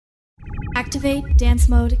Activate dance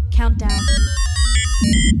mode countdown.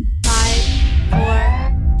 5,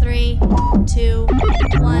 4, 3, 2,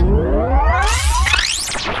 1.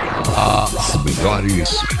 As melhores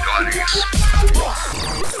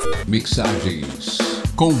mixagens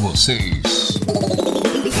com vocês.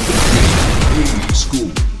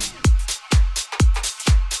 E-Skool.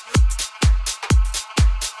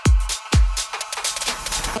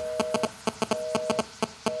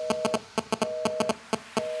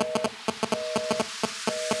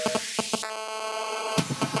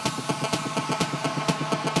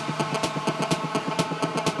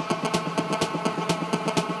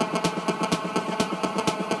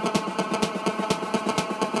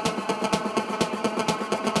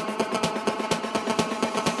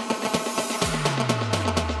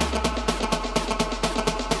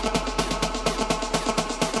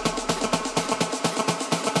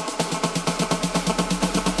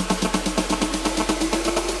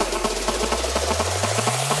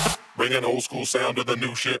 Bring an old school sound to the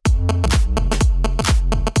new shit.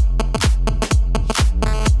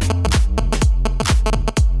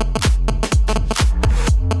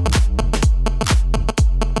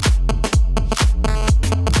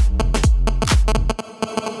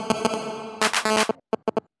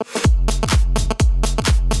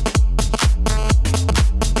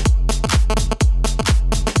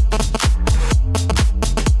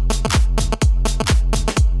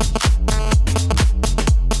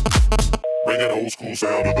 Bring an old school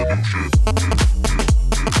sound to the new shit.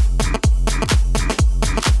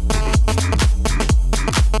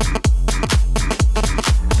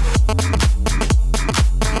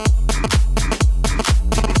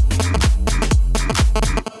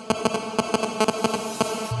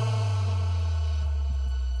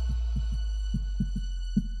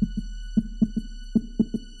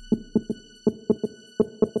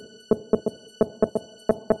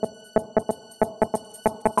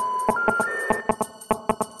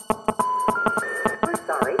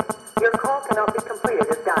 Your call cannot be completed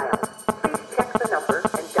as dialed. Please check the number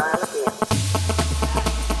and dial again.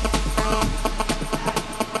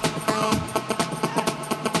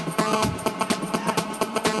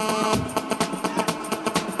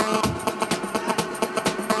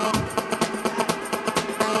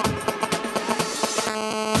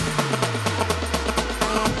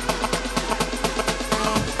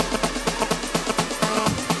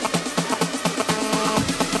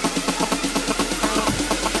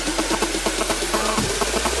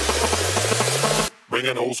 Bring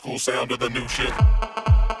an old school sound to the new shit.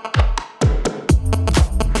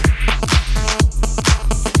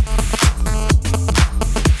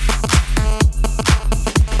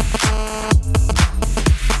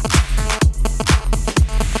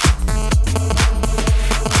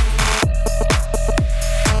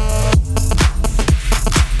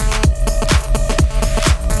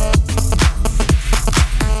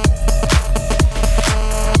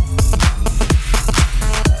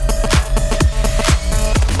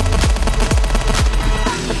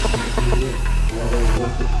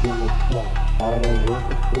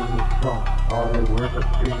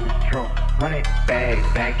 Run it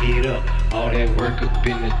back it up. All that work up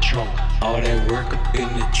in the trunk. All that work up in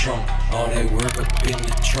the trunk. All that work up in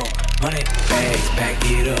the trunk. Run it back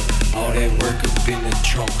it up. All that work up in the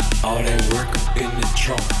trunk. All that work up in the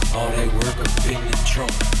trunk. All that work up in the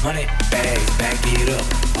trunk. Run it back it up.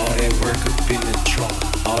 All that work up in the trunk.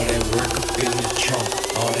 All that work up in the trunk.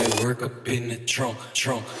 All that work up in the trunk.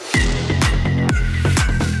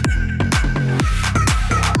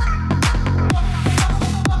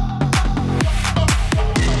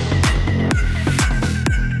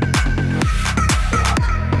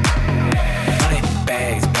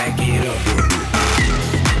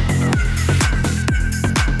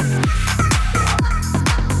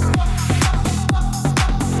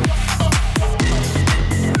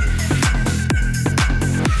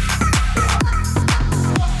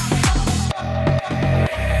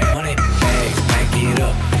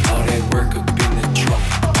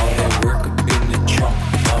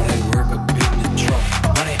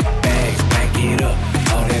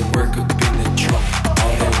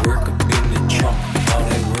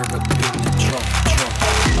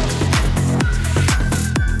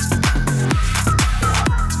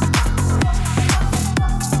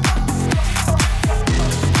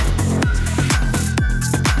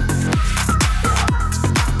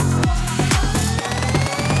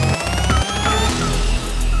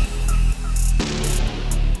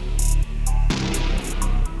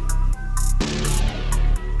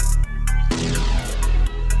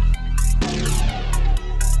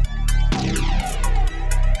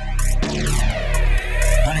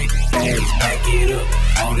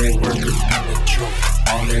 that work up in the trunk.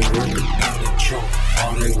 All that work up in the trunk.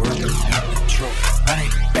 All that work up in the trunk.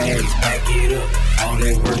 100 bags, back it up. All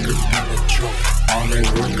that work up in the trunk. All that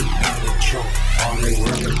work up in the trunk. All that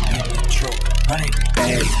work up in the trunk. 100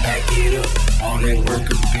 bags, back it up. All that work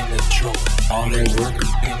up in the trunk. All that work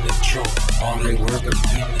up in the trunk. All that work up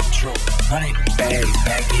in the trunk. 100 bags,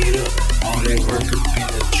 back it up. All that work up in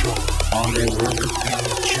the trunk. All that work up in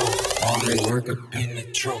the trunk. All that work up in the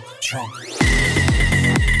trunk.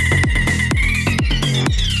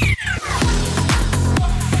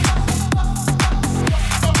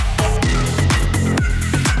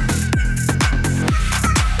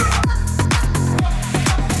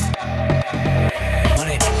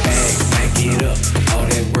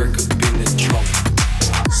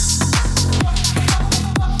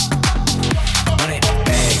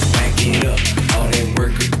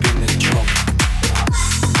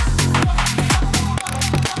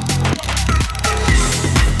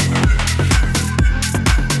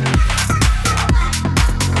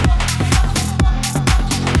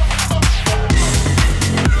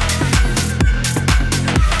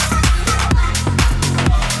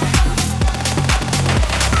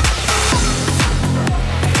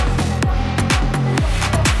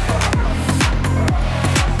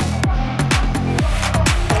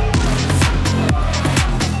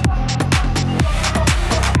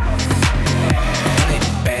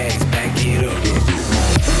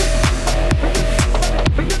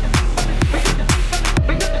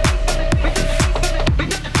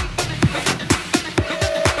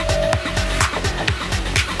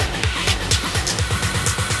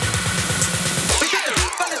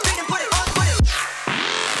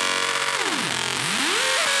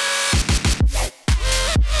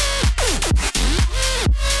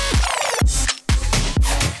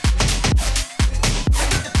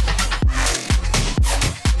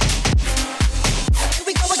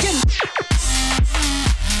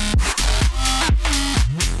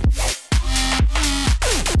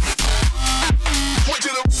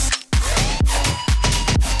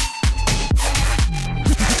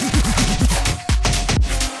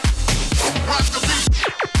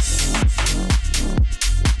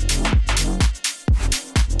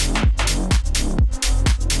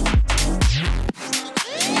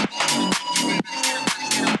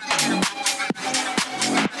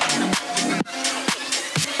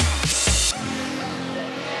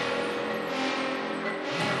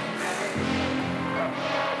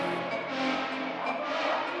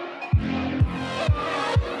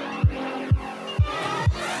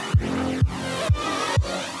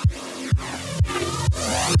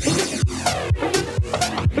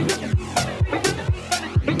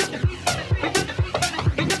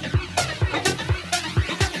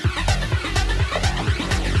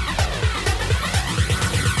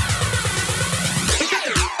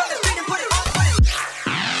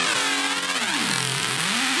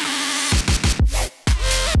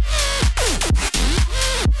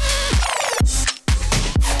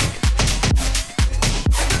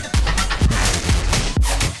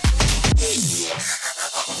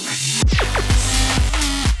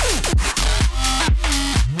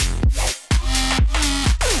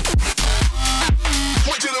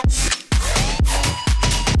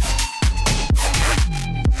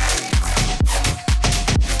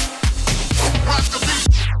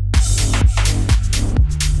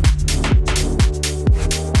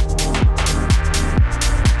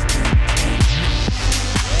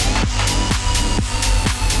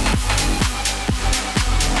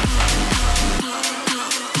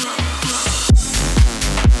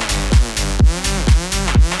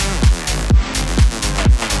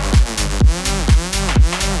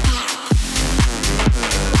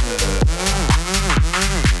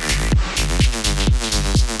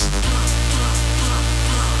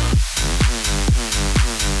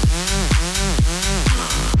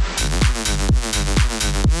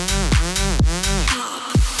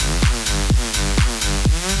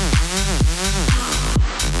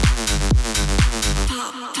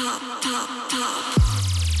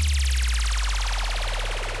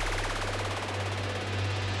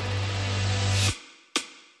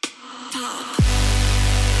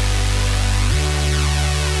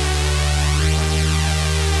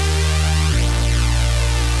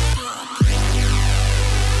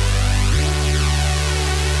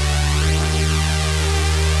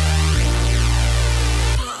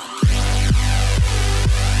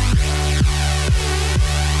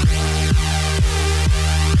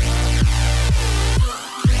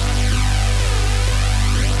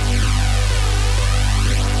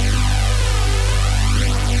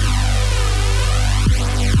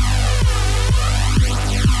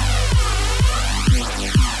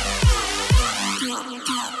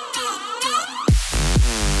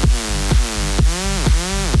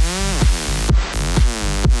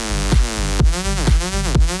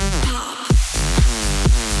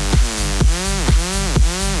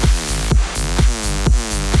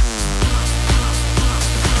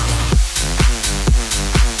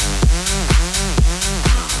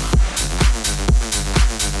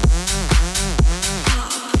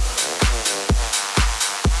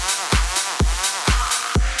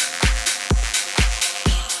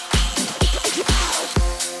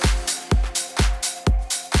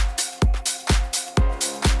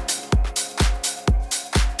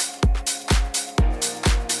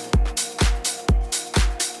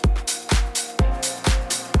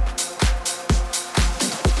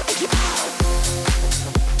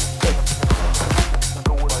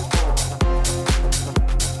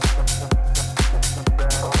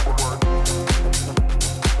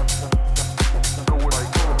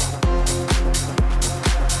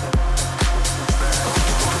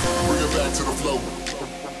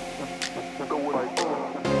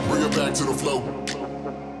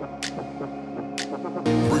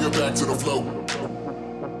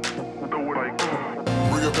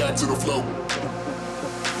 it back to the flow.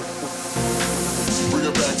 Bring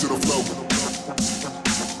it back to the flow.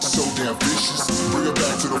 So damn vicious. Bring it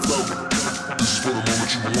back to the flow. This is for the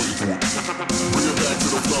moment you've been waiting for. Bring it back to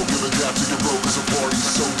the flow. Give it down to your bro, cause the party's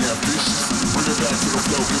so damn vicious. Bring it back to the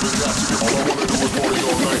flow. Give it down to your bro. All I wanna do is party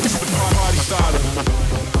all night. Party starter.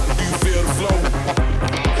 Do you feel the flow?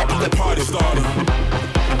 I'm the party starter.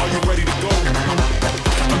 Are you ready to go?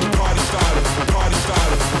 I'm the party starter. Party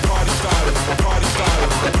starter. Party starter. Party starter.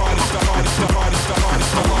 Party starter. Party starter.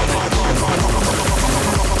 Party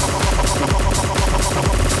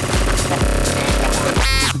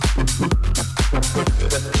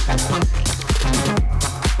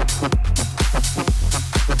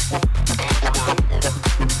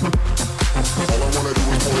All I wanna do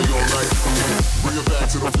is party all night. Bring it back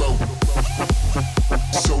to the flow.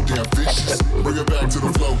 So damn vicious. Bring it back to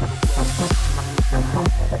the flow.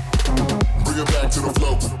 Bring it back to the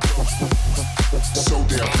flow. So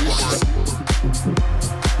damn vicious.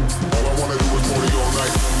 All I wanna do is party all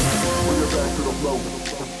night. Bring it back to the flow.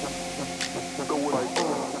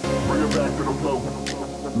 Bring it back to the flow.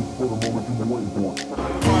 This is for the moment you've been waiting for.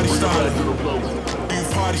 Party starter. Bring it back to the flow. Do you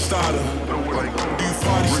party starter? Do you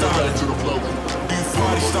party Bring it starter? back to the flow. Do you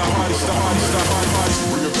party starter? Party starter. Party starter. Party.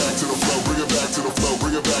 Bring it back to the flow. Bring it back to the flow.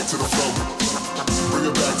 Bring it back to the flow. Bring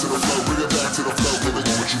it back to the flow. Bring it back to the flow. Give it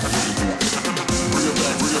what you've been waiting for. Bring it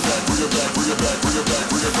back. Bring it back. Bring it back. Bring it back. Bring it back.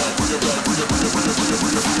 Bring it back. Bring it back. Bring it. Bring it. Bring it. Bring it.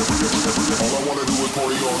 Bring it. Bring it. Bring it. Bring it. Bring it. All I wanna do is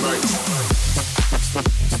party all night.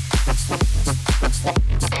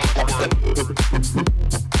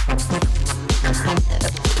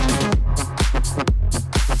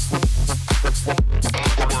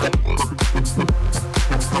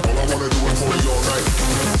 All I wanna do is party all night.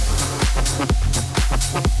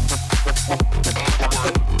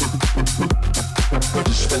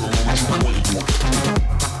 This is for the moment you've been waiting for.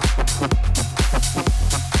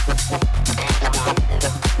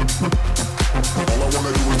 All I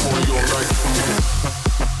wanna do is party all night.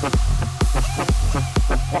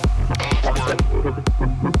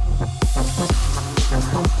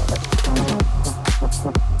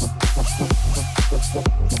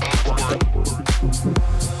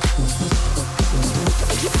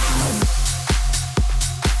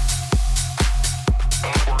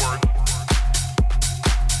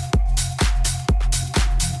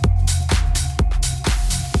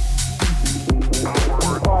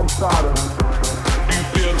 Party starter. Do you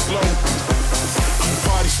feel the flow? I'm the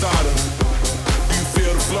party starter. Do you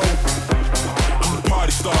feel the flow? I'm the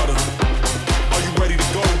party starter. Are you ready to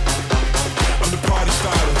go? I'm the party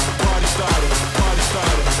starter. Party starter. Party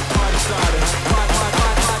starter. Party starter.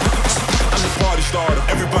 I'm the party starter.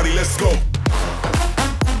 Everybody, let's go.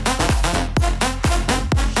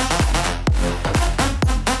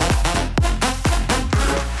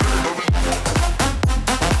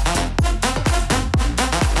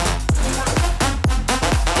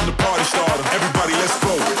 I'm the party starter. Everybody, let's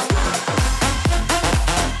go.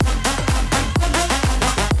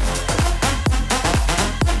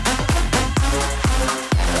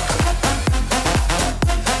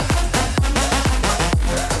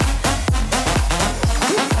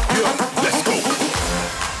 Yeah, let's go.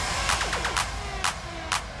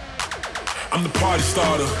 I'm the party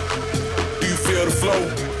starter. Do you feel the flow?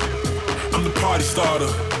 I'm the party starter.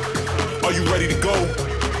 Are you ready to go?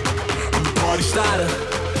 I'm the party starter.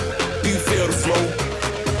 Do you feel the flow?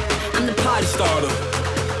 I'm the party starter.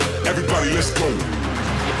 Everybody, let's go.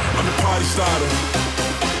 I'm the party starter.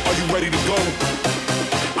 Are you ready to go?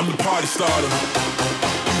 I'm the party starter.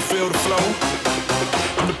 Do you feel the flow?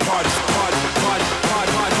 I'm the party starter.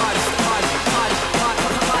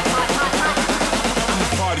 I'm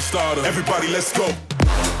the party starter. Everybody, let's go.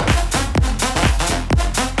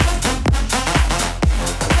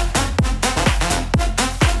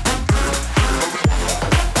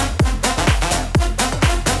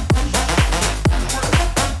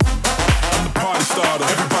 I'm the party starter.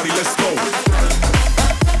 Everybody, let's go.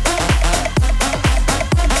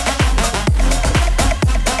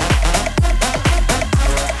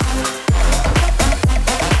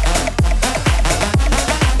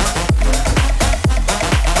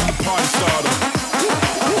 I'm the party starter.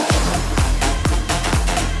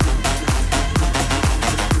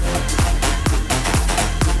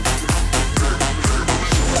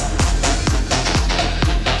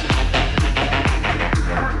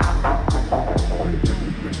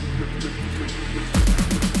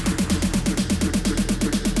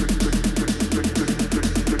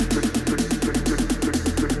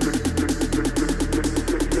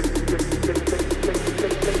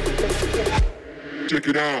 Check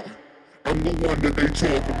it out. I'm the one that they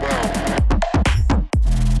talk about.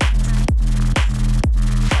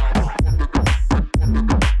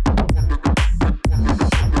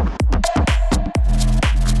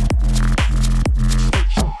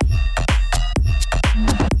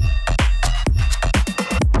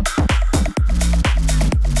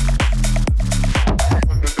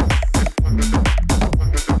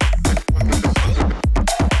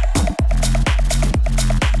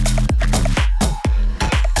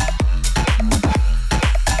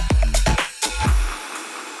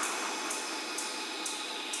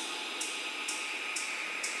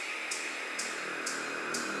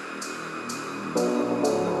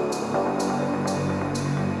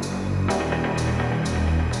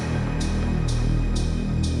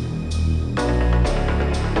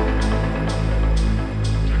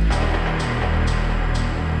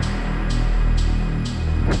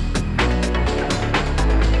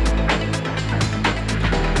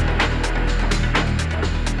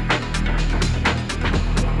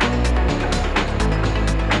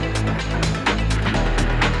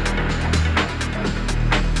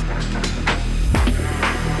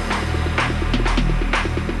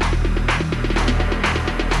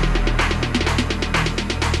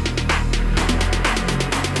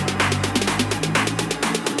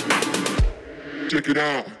 check it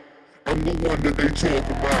out. I'm the one that they talk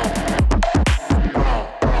about.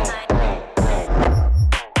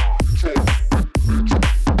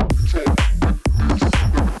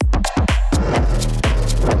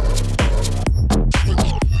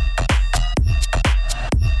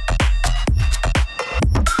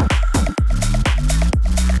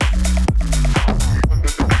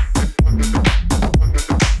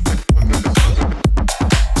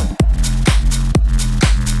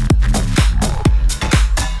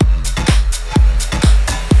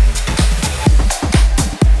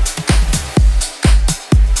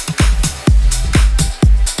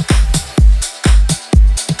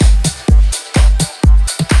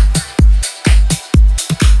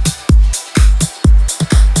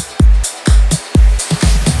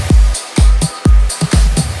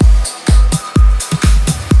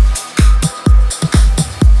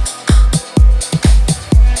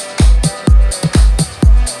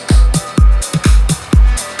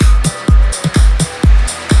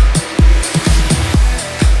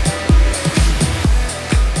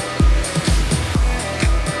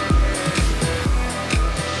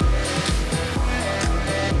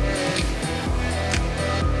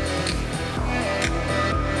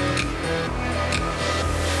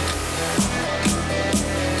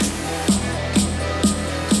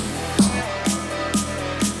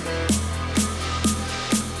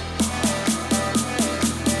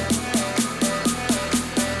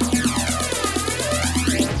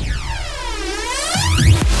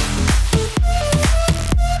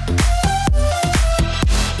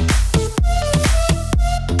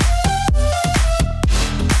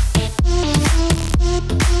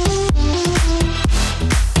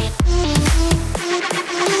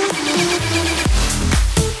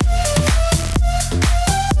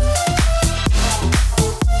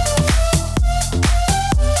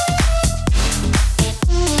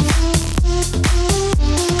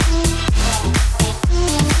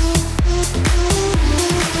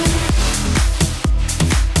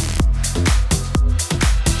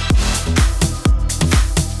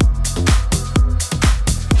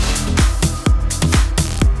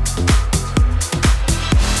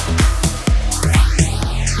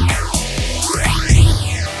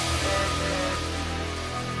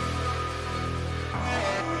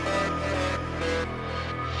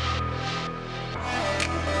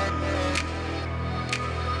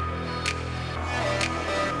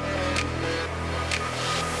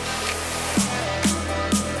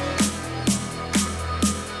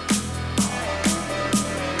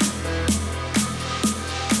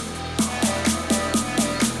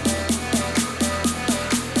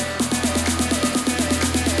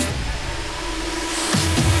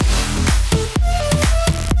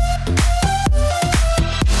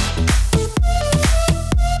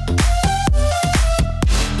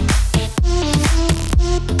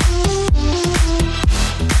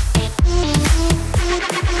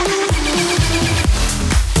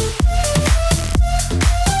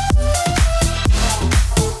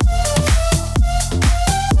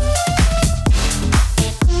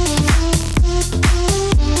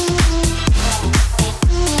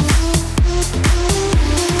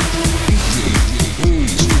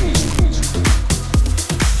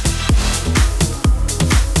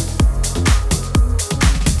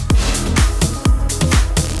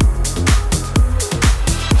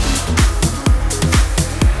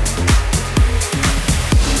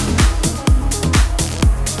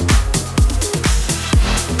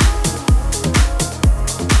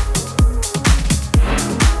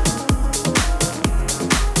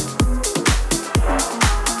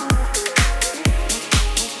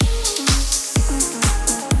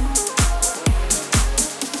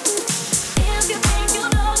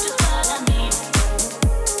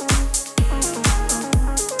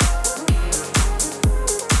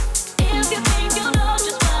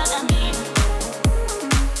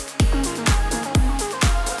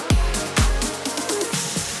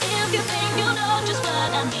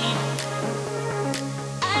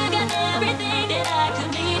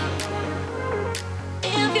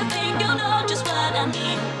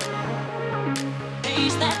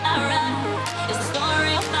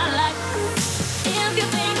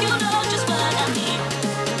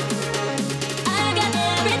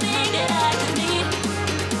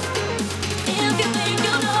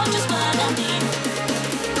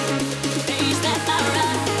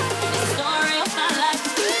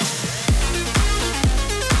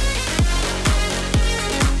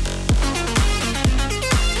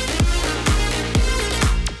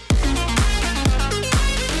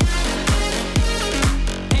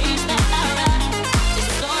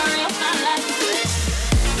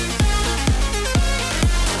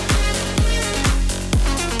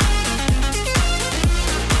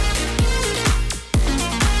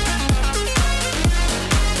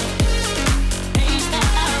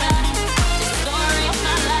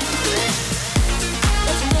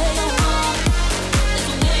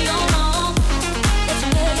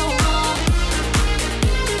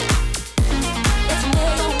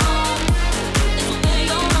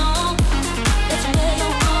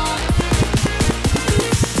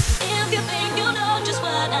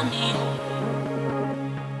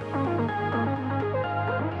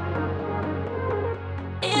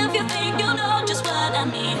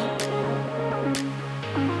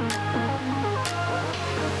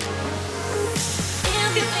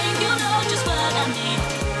 what I need.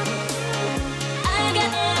 I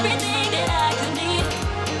got everything that I could need.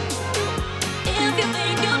 If you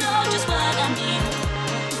think you know just what I need,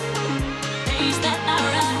 things that I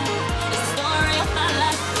write is the story of my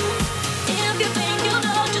life. If you think you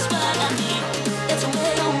know just what I need, that's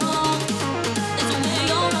where you're wrong. That's where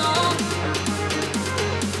you're wrong.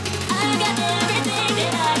 I got everything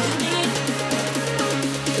that I could need.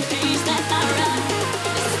 The things that I write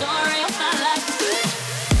is the story of my life.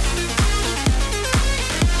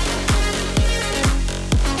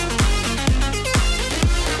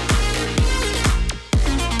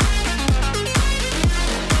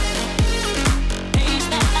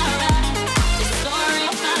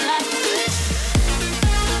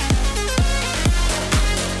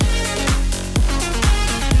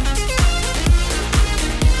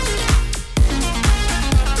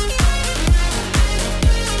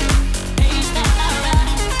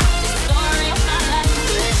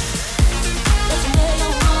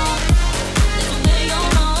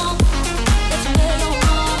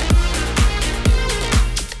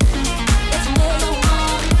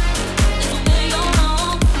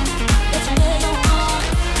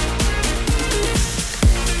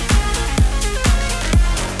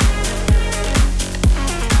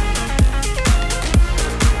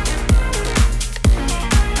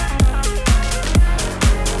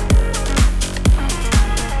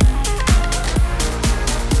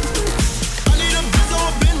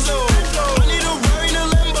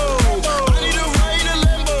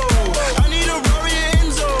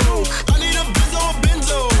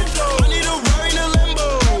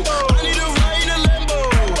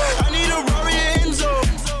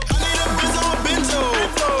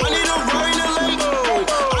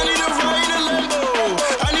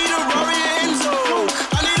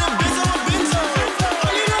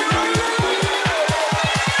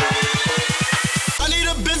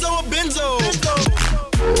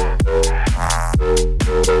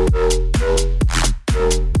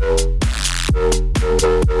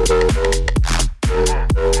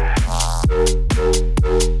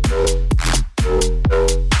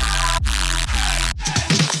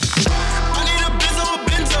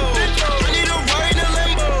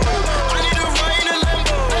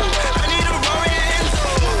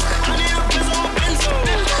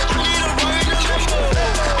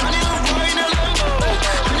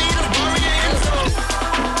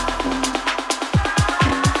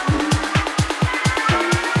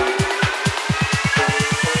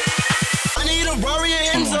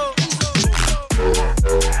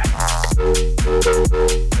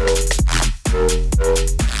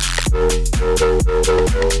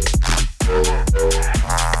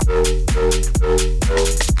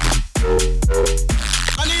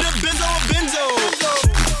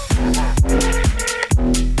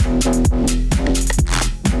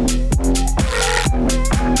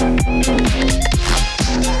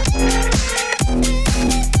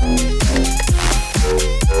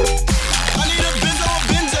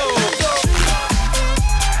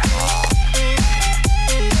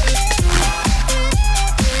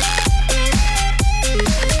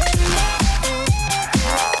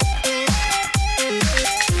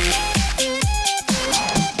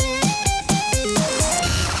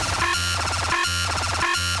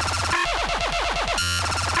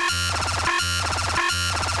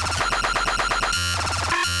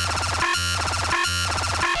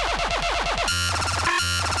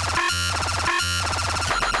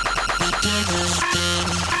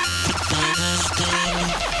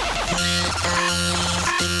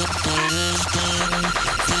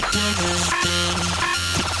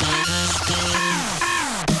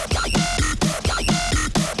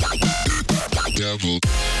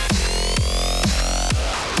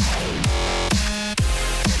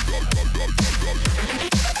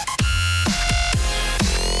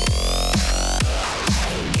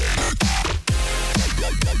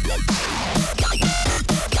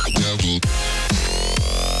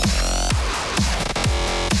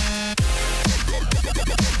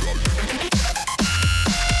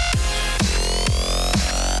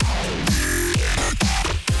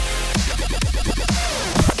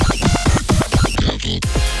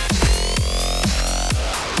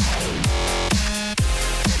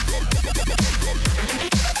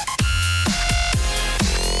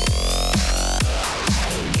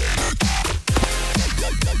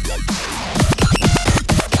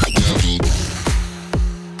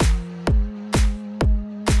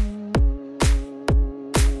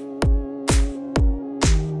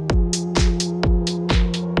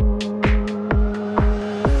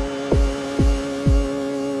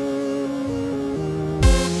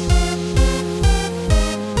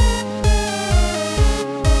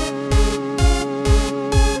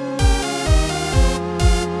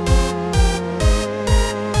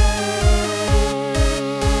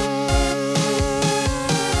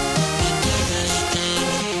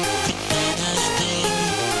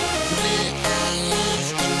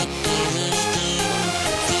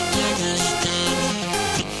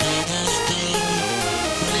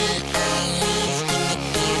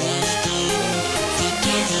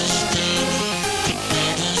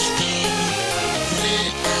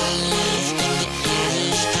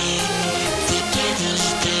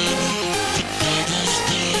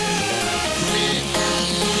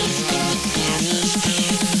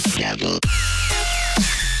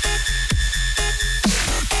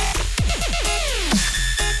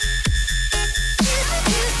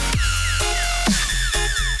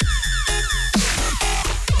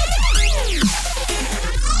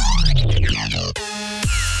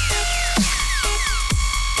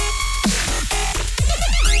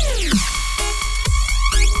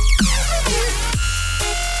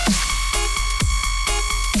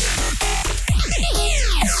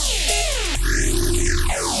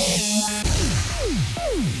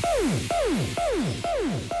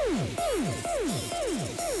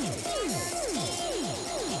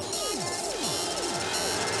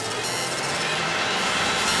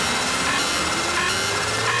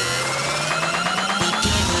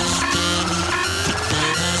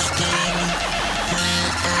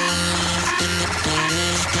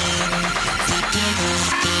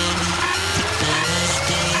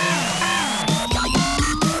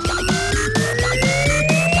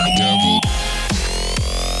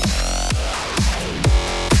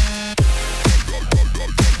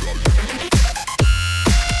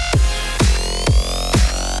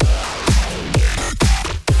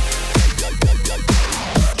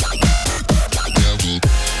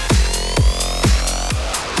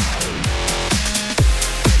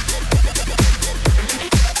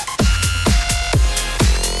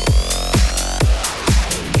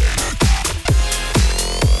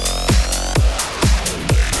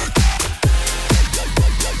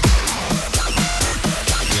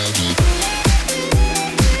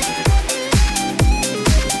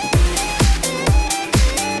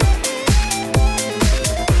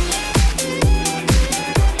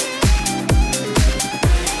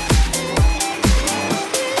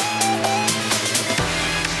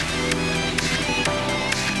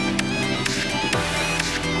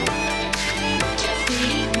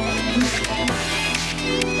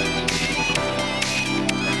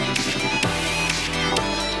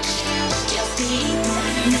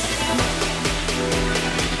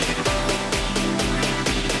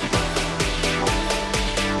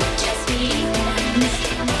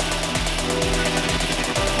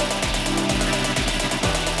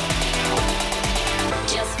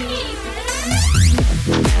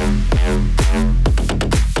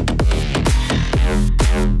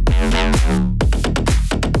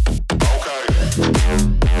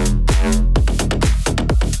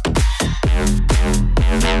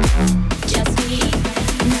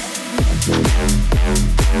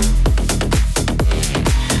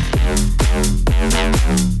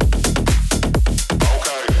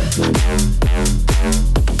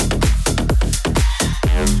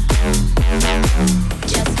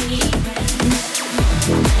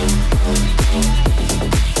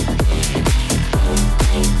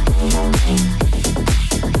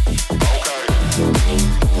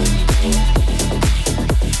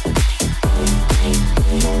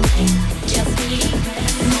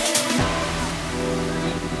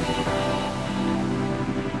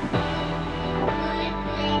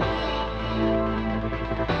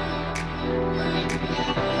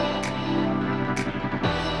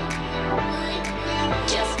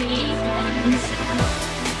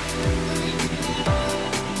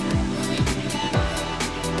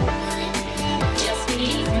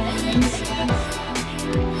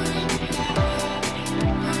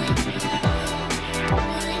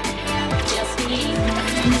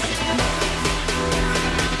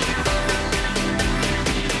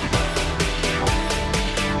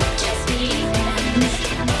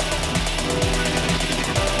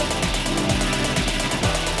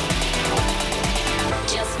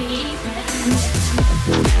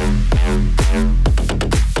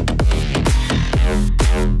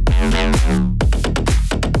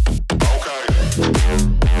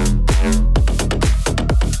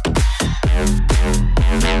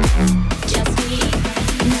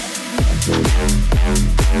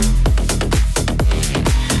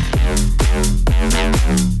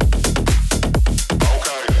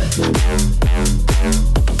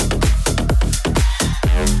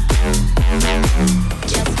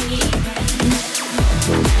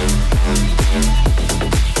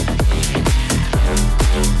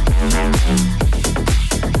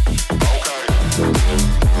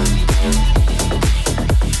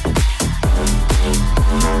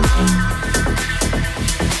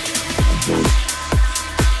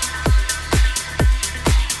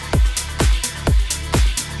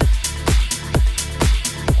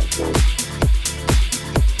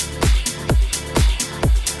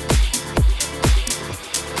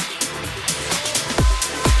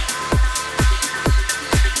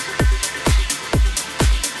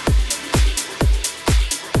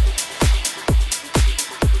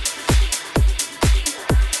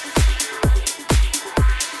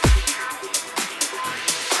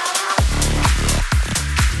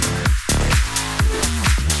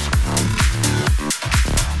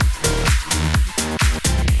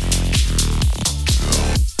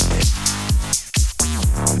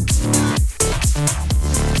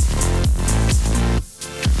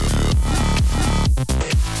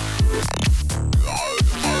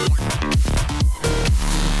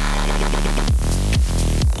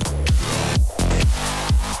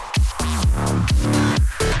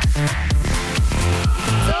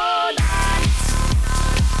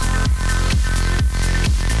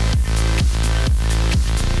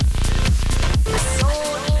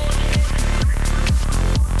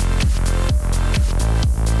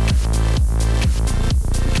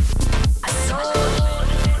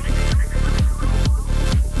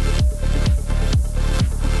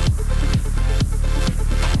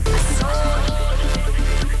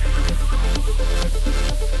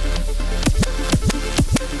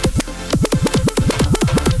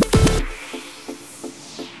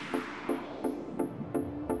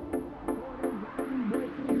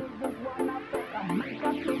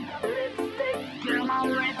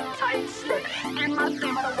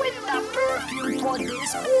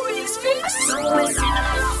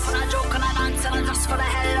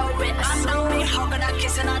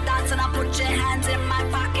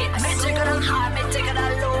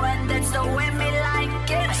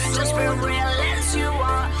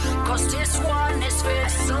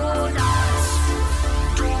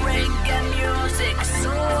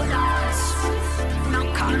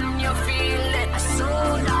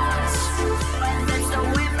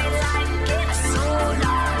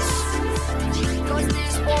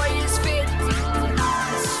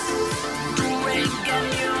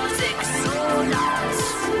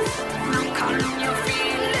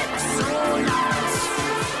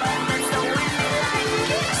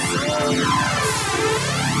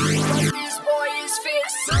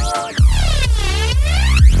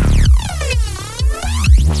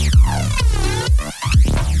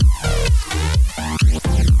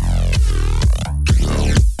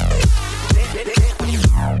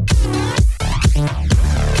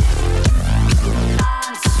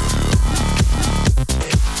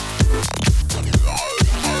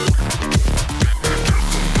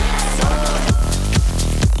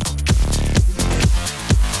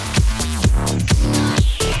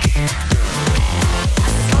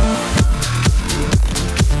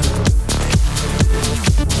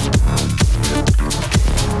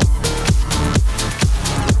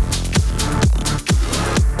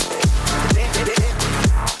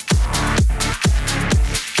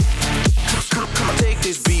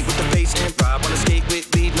 this beat with the bass and vibe. Wanna skate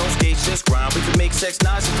with me, no skates, just grind. We can make sex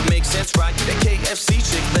nice, if it makes sense, right? That KFC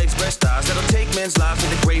chick, legs, breast thighs. That'll take men's lives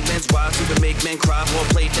into great men's wives. Even make men cry, more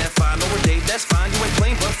plate that fine. No, a date, that's fine. You ain't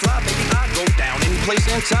plain but fly, baby. I go down any place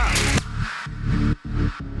and time.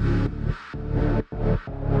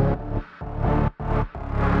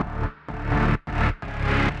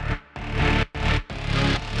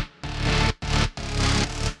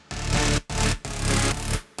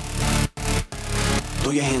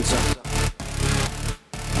 Throw your hands up.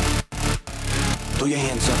 Throw your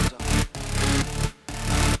hands up.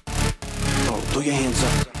 Oh, throw your hands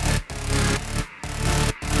up.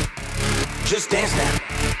 Just dance now.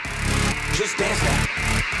 Just dance now.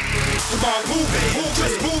 Come on, move it,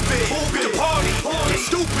 just move it. We can party, get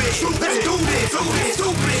stupid. Let's do this,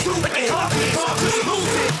 stupid. Like a just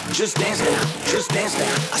move it. Just dance now. Just dance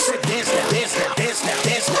now. I said dance now, dance now, dance now,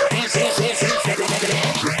 dance now, dance, dance, dance, dance,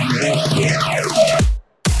 dance.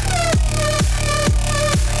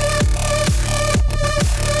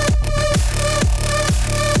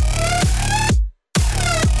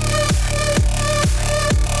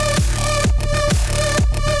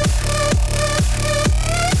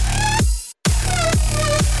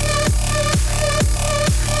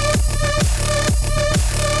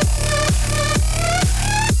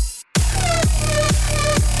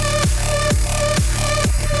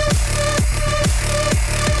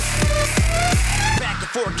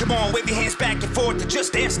 Come on, wave your hands back and forth to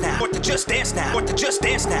just dance now. Or to just dance now. Or to just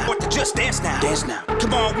dance now. Or to just dance now. Dance now.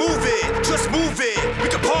 Come on, move it, just move it. We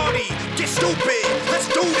can party, get stupid. Let's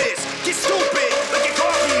do this, get stupid. Like a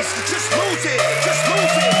car keys, just lose it, just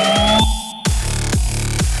lose it.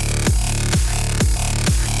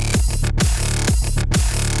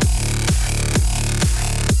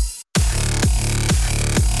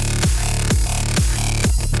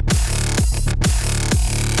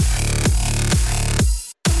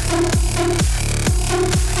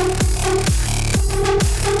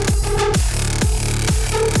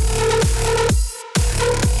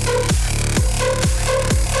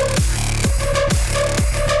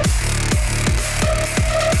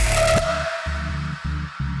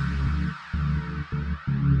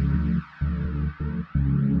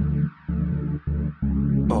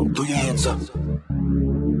 Throw your hands up.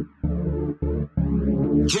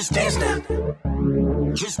 Just dance now.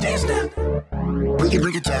 Just dance now. We can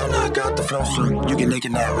break it down, I got the flow, so you can make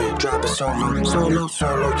it now. Drop it solo, solo,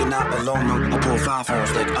 solo, you're not alone, no. I pull 5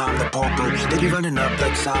 horns like I'm the popo. They be running up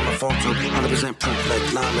like Simon Photo. 100% proof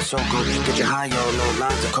like Lima Soko. Get your high, yo, low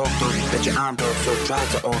lines of cocoa. Bet your I'm dope, so try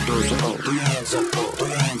to all do. So, oh, throw your hands up, oh, throw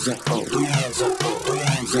your hands up, oh, throw your hands up, oh, throw your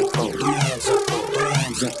hands up, oh, throw your hands up, oh, throw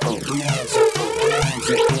your hands up, oh, throw your hands up, oh, throw your hands up,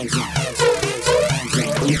 hands up, hands up, hands up, hands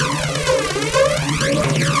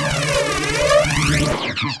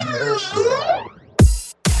up.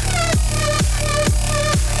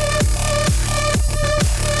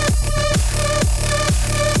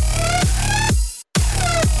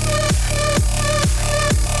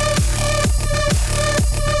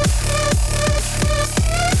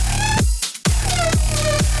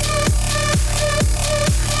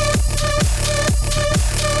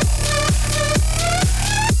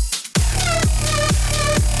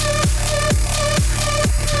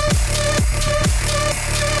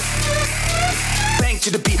 To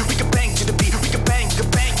the beat, we can bang to the beat, we can bang, we can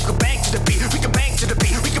bang, we can bang to the beat, we can bang to the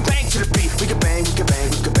beat, we can bang to the beat, we can bang, we can bang,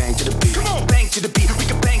 we can bang to the beat. Come on, bang to the beat, we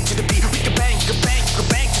can bang to the beat, we can bang, we can bang, we can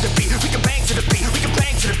bang to the beat, we can bang to the beat, we can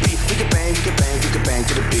bang to the beat, we can bang, we can bang, we can bang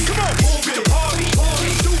to the beat. Come on, move it, party,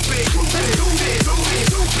 party, stupid, let's do this,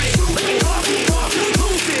 stupid, make it party, party,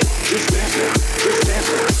 move it. Just dance now, just dance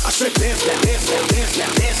now. I said dance now, dance now, dance now,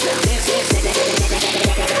 dance now, dance, dance, dance.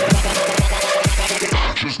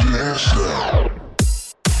 Just dance now.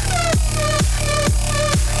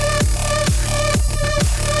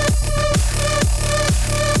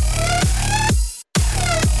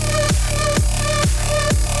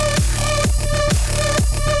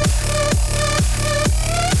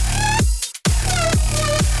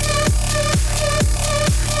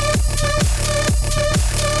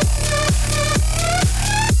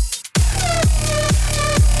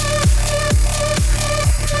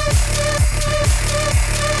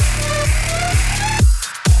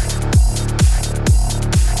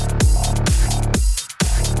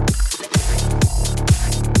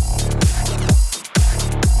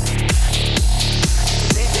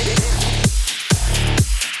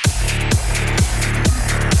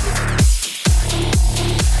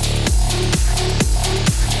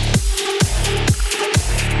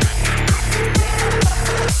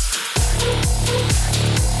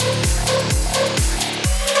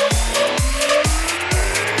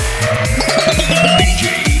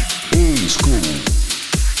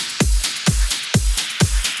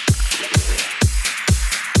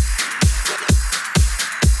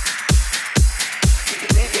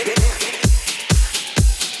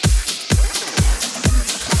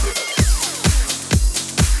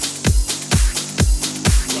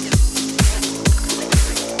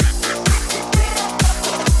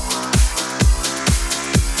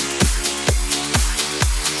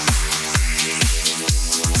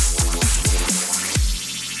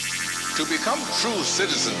 To become true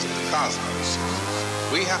citizens of the cosmos,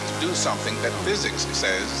 we have to do something that physics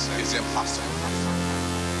says is impossible.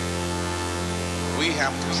 We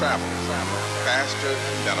have to travel faster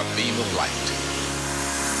than a beam of light.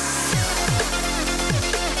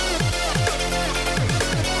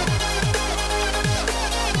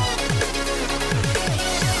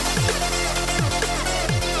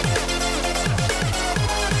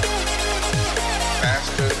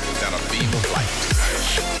 Faster than a beam of light.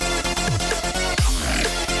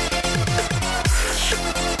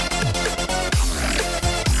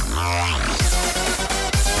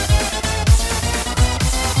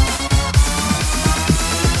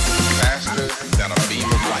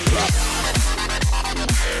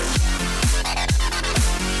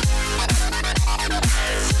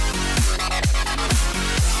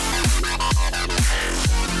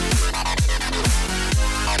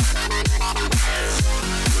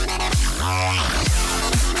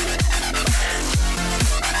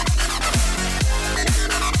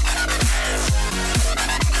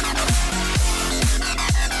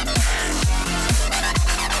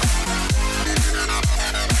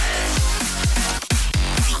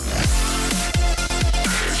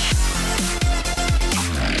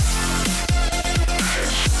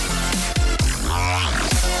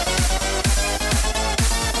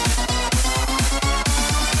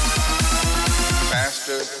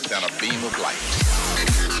 Than a beam of light.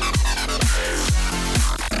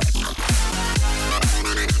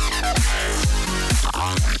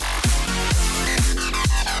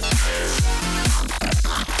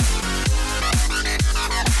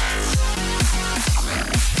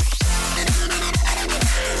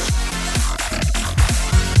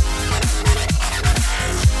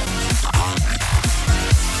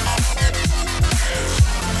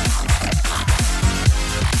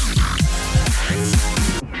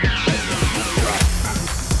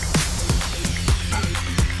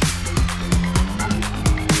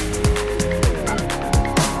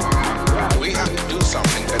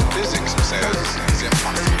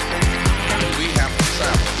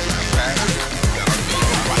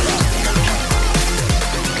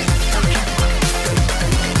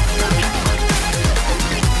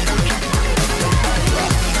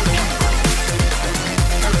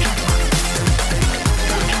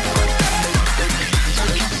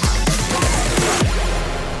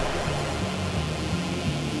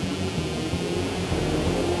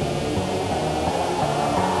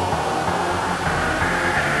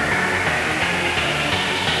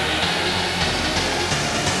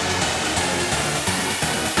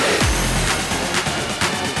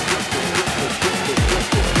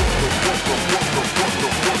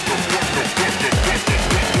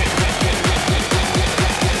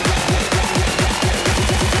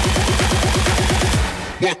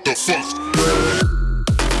 What the fuck?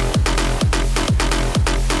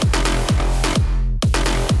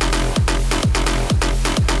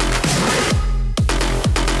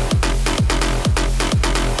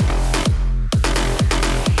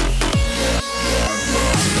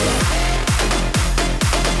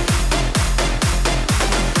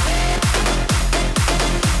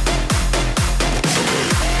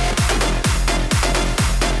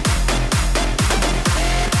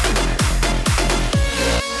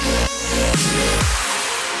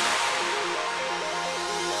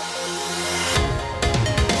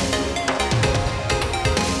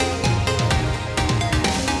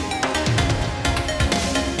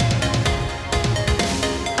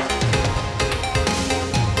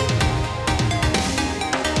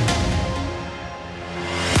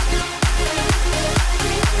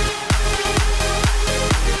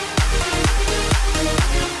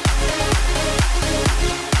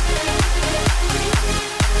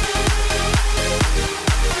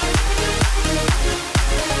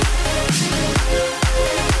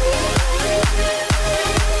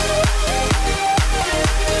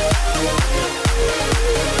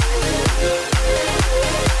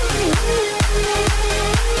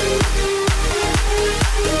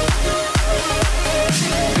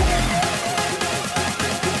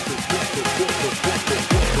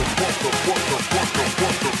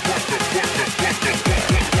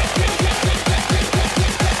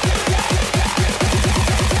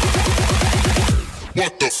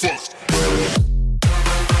 What the fuck?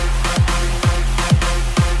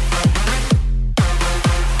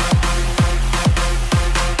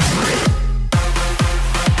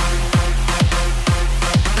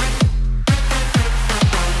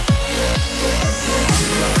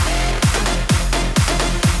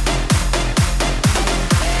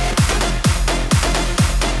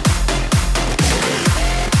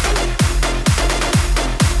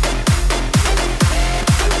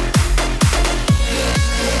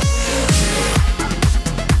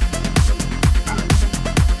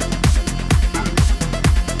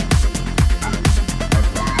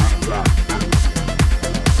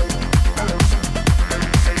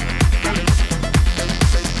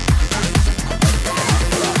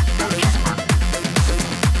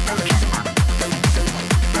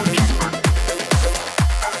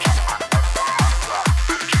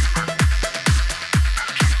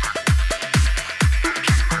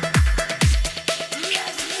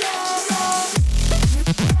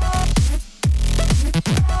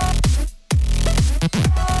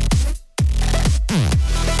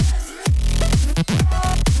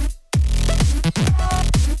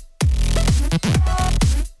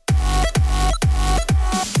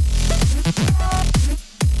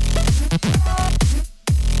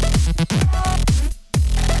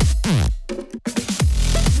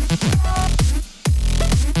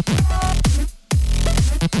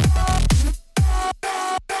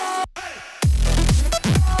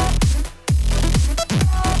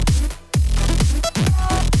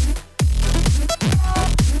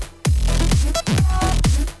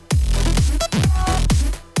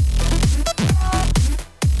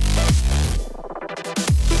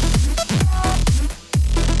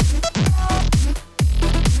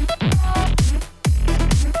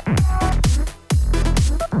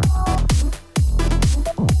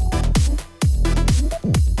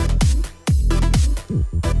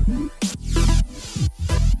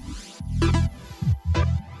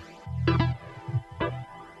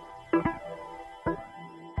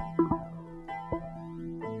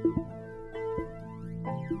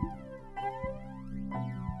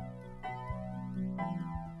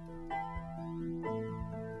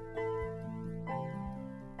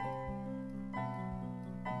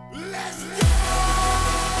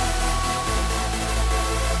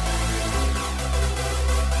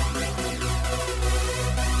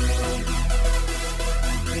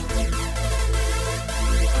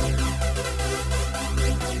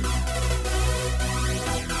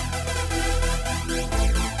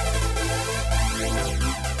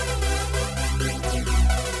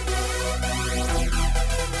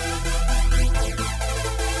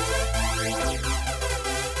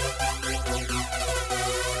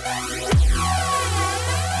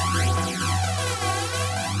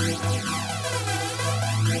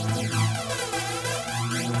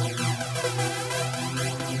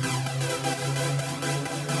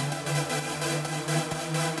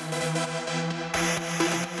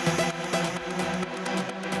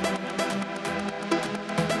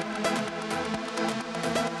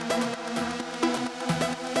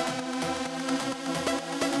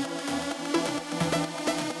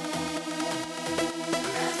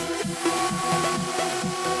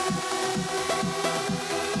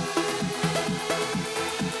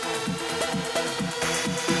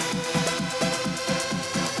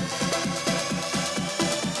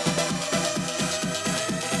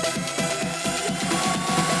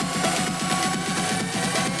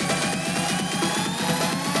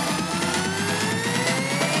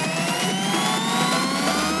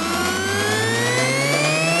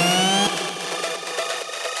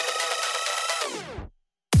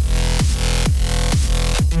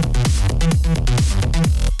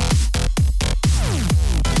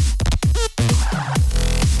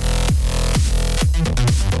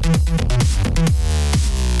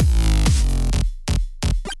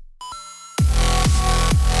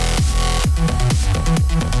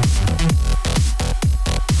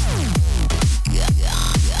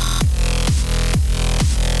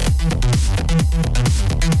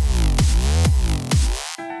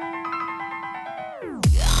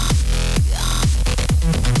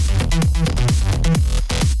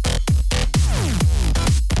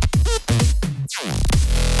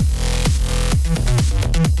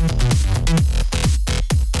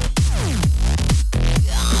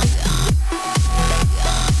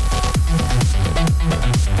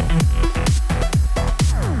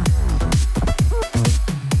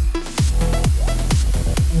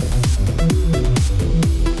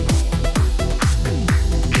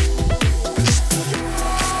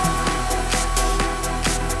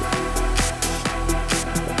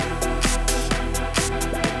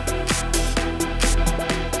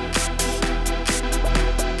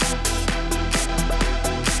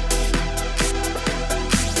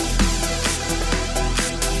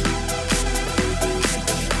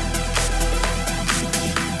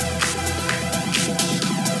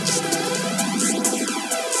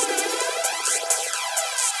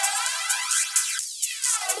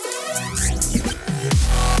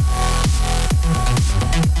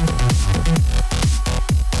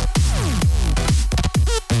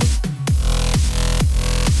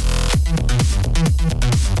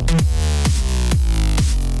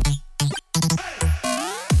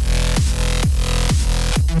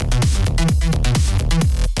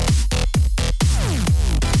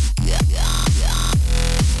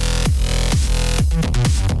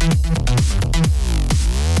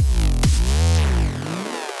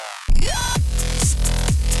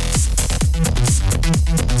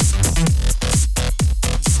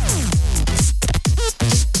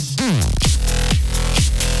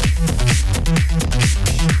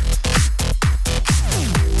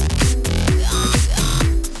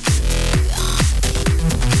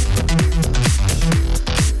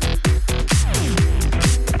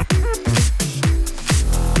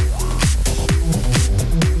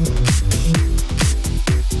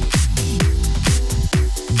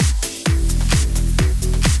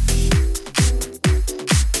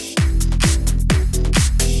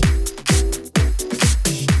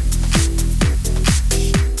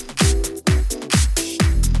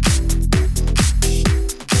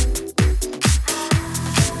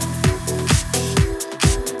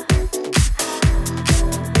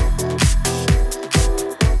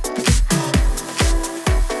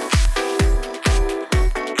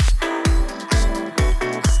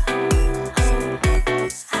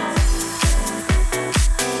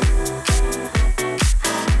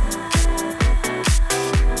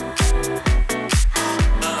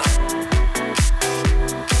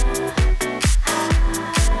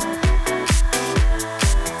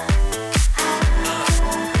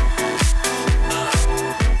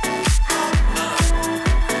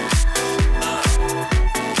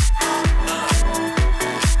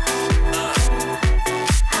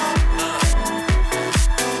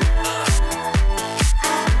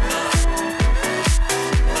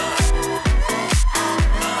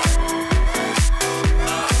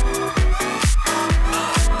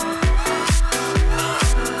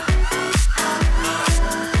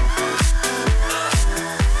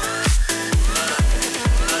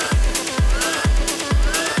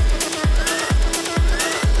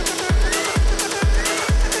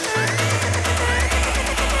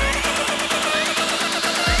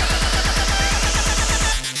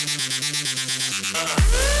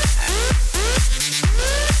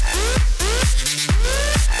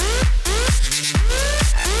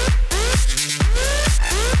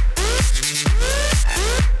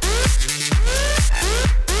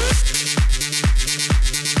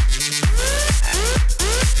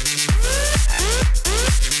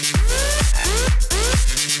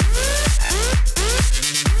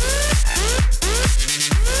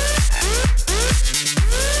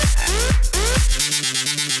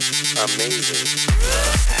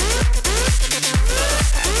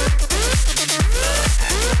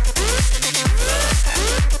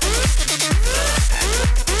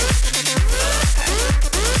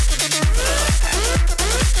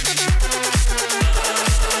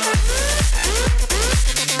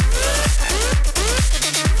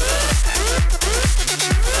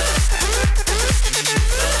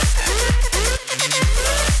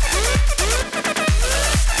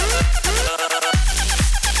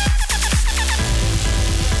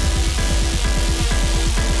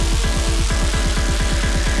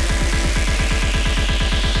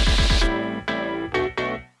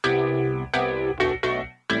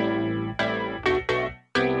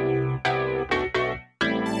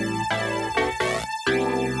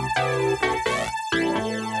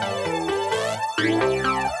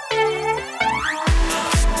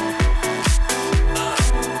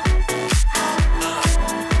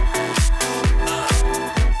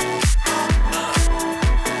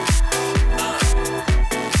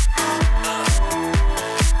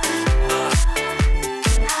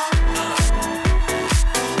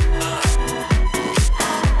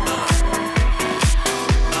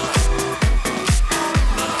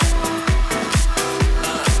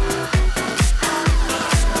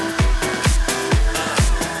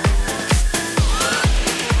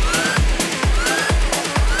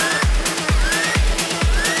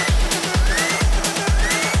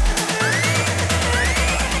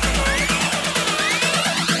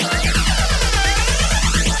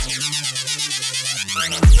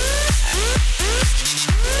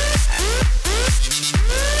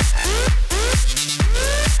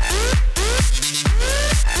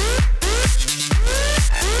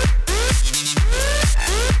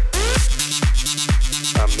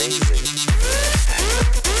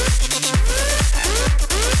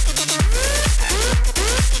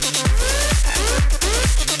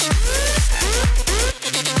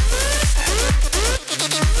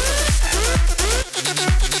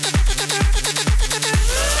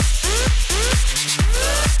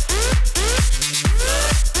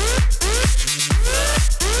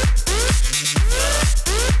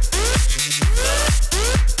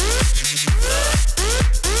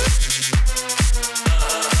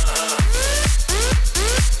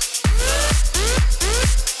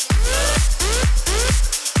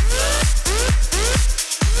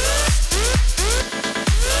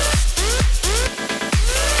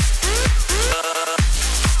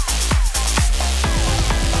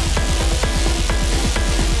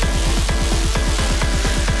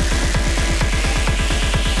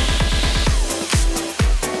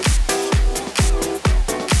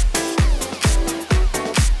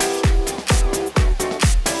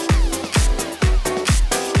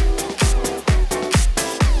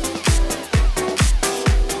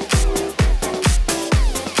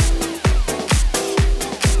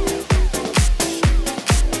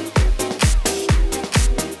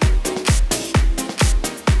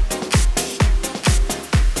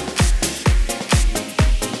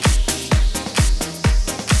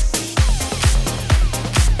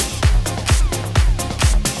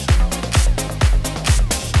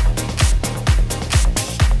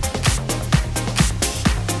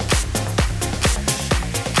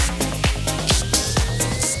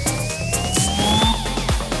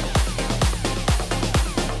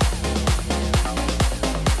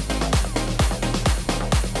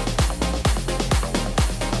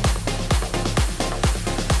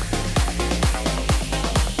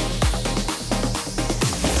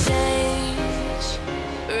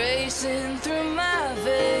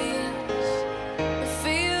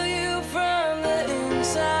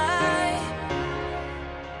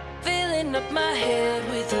 filling up my head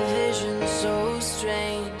with a vision so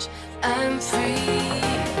strange. I'm free,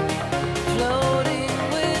 floating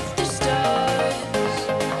with the stars,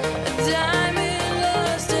 a diamond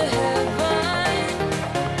lost to heaven.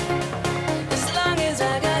 As long as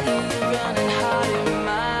I got you running hot in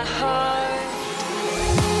my heart,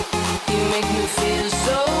 you make me feel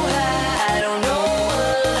so high. I don't know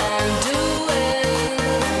what I'm doing.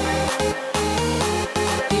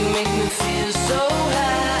 You make me feel so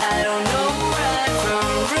high. I don't know right from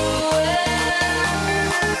ruin.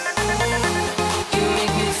 You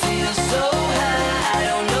make me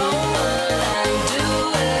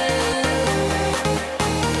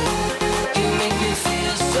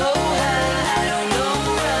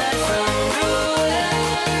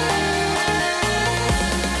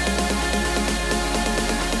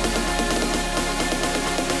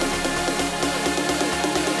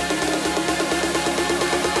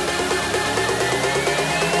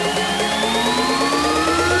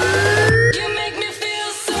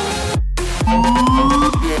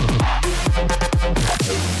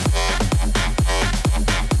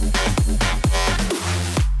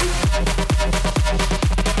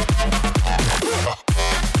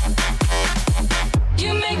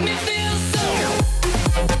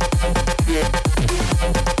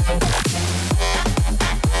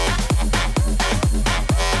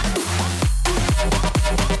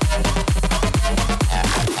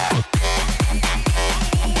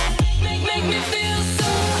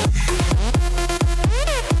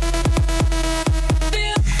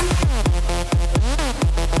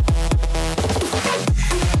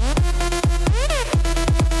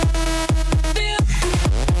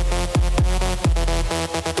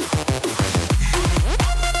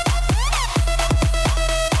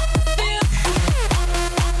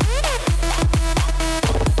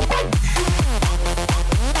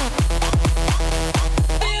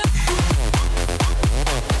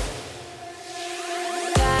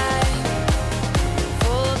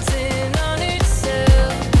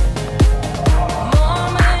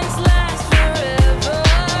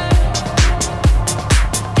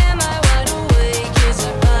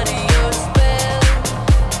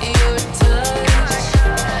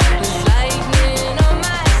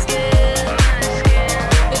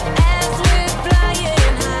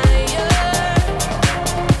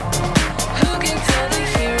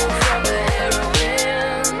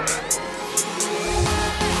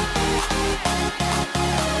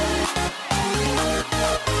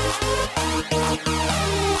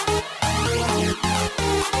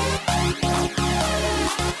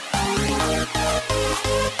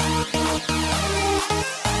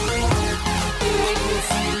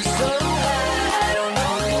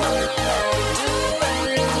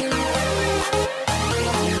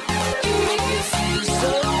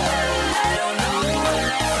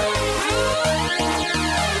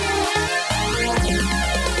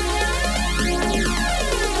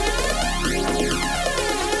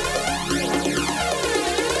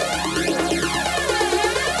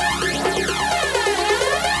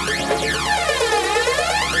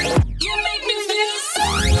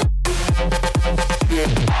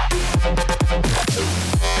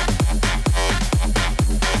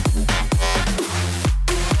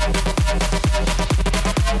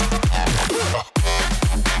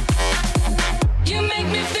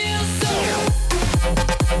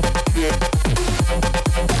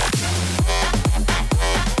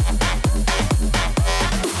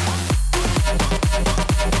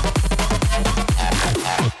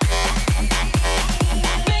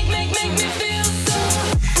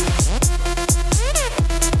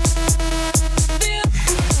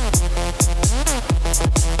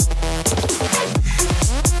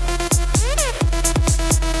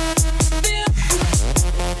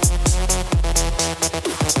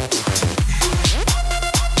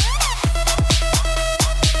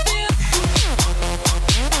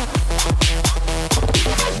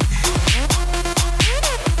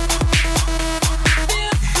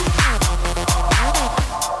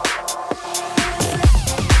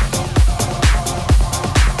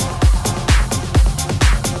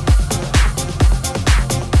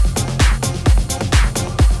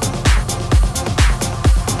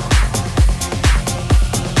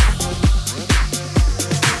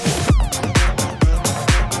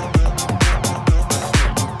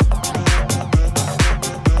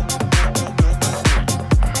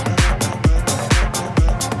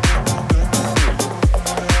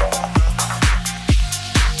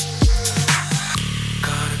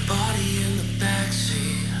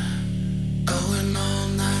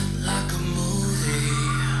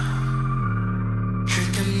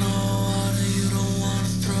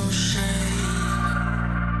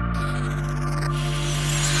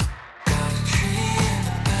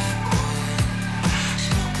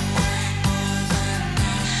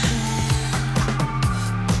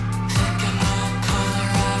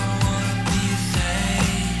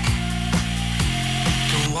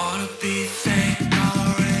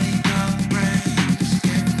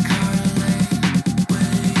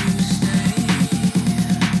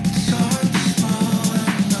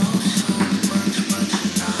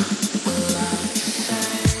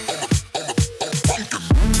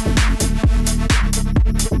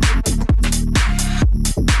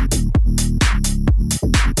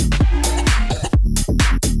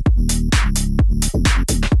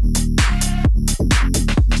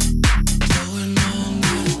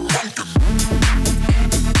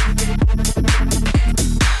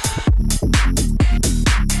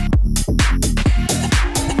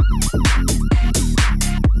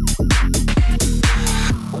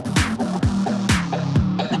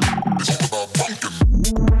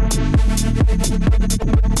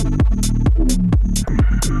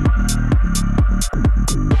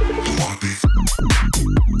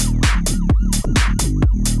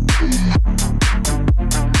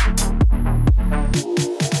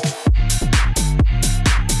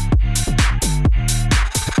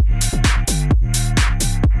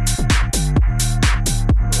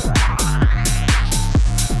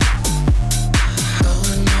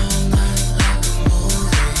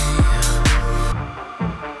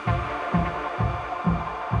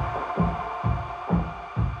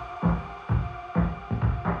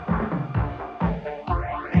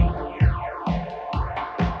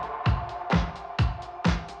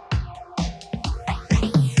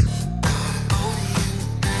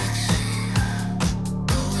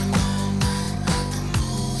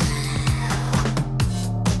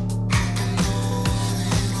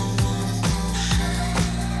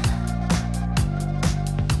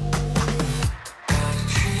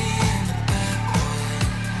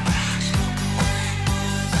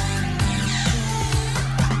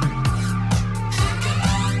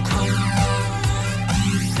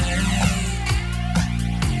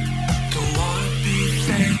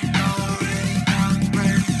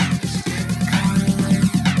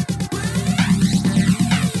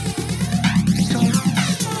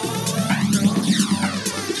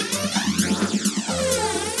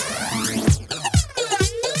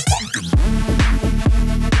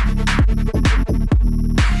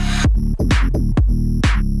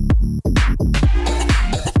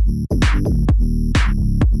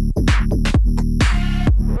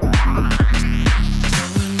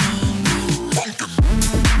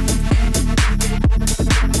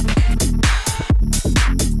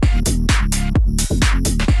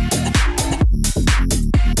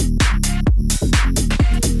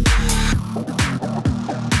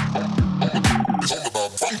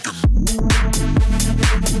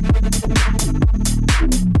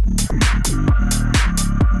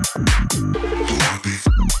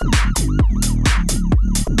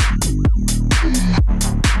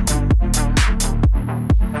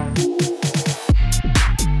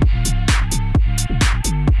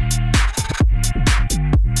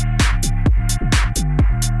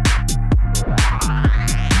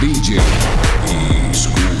DJ